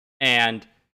 and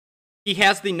he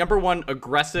has the number 1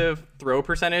 aggressive throw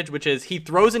percentage, which is he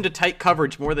throws into tight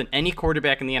coverage more than any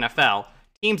quarterback in the NFL.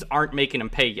 Teams aren't making him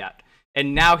pay yet.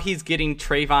 And now he's getting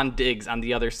Trayvon Diggs on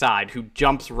the other side, who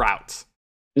jumps routes.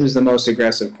 He's the most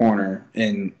aggressive corner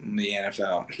in the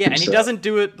NFL. Yeah, and he doesn't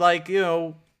do it by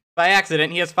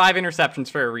accident. He has 5 interceptions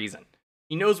for a reason.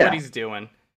 He knows what he's doing.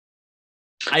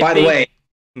 By the way,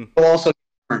 he'll also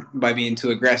by being too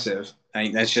aggressive. I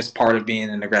mean, that's just part of being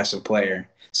an aggressive player.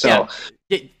 So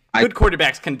good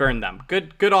quarterbacks can burn them.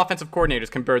 Good offensive coordinators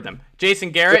can burn them. Jason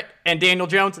Garrett and Daniel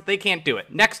Jones, they can't do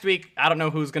it. Next week, I don't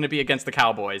know who's going to be against the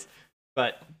Cowboys,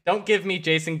 but don't give me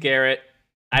Jason Garrett.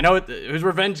 I know it was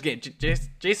revenge game.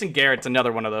 Jason Garrett's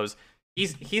another one of those.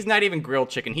 He's not even grilled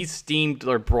chicken. He's steamed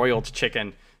or broiled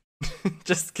chicken.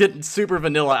 Just getting super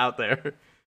vanilla out there.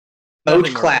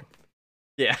 Coach clap.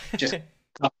 Yeah.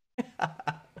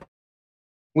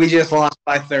 We just lost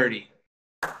by 30.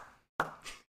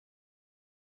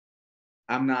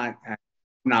 I'm not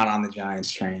on the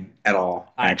Giants train at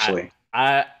all, actually.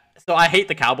 So I hate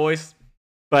the Cowboys,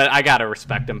 but I gotta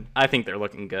respect them. I think they're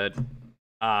looking good.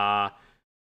 Because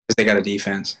they got a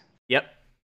defense. Yep.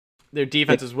 Their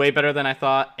defense is way better than I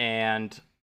thought, and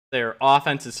their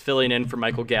offense is filling in for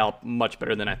Michael Gallup much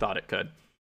better than I thought it could.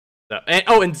 So,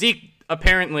 and Zeke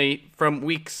apparently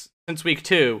since week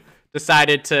 2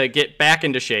 decided to get back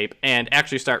into shape and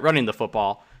actually start running the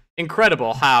football.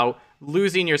 Incredible how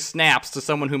losing your snaps to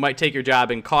someone who might take your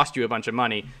job and cost you a bunch of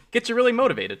money gets you really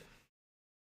motivated.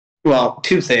 Well,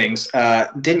 2 things.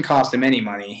 Didn't cost him any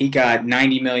money. He got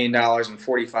 $90 million and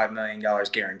 $45 million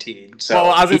guaranteed. So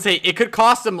I was going to say, it could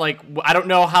cost him, I don't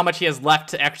know how much he has left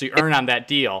to actually earn on that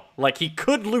deal. He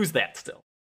could lose that still.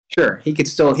 Sure, he could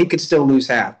still lose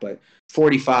half, but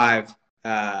 45,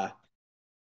 yeah.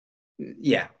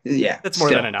 That's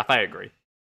more than enough, I agree.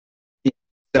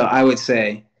 So I would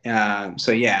say, I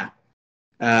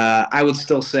would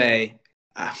still say,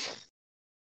 I'm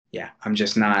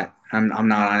just not. I'm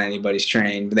not on anybody's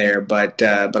train there, but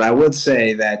I would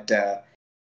say that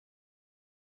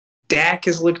Dak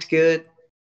has looked good.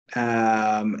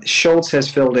 Schultz has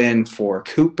filled in for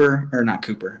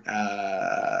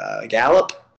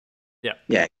Gallup.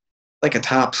 Yeah, like a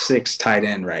top 6 tight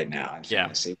end right now in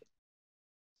fantasy.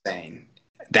 Saying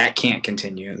that can't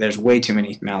continue. There's way too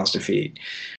many mouths to feed.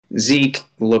 Zeke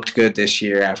looked good this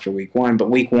year after week 1, but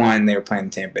week 1 they were playing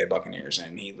the Tampa Bay Buccaneers,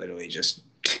 and he literally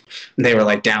they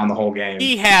were down the whole game.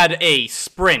 He had a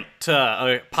sprint to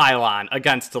a pylon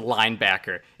against a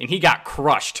linebacker, and he got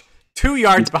crushed 2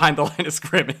 yards behind the line of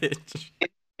scrimmage.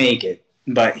 Make it,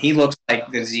 but he looks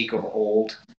like the Zeke of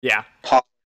old. Yeah,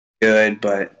 good,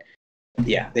 but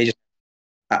yeah, they just.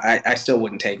 I still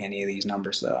wouldn't take any of these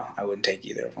numbers though. I wouldn't take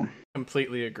either of them.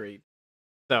 Completely agreed.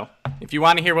 So, if you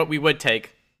want to hear what we would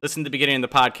take, listen to the beginning of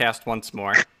the podcast once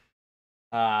more.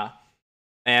 Well,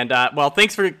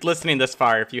 thanks for listening this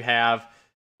far. If you have,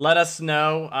 let us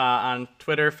know on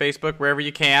Twitter, Facebook, wherever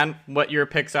you can, what your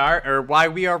picks are or why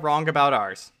we are wrong about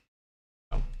ours.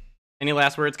 Any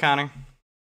last words, Connor?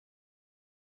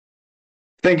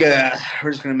 I think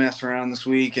we're just going to mess around this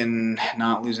week and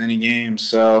not lose any games.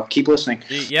 So keep listening.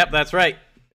 Yep, that's right.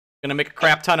 Gonna make a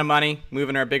crap ton of money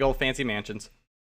moving our big old fancy mansions.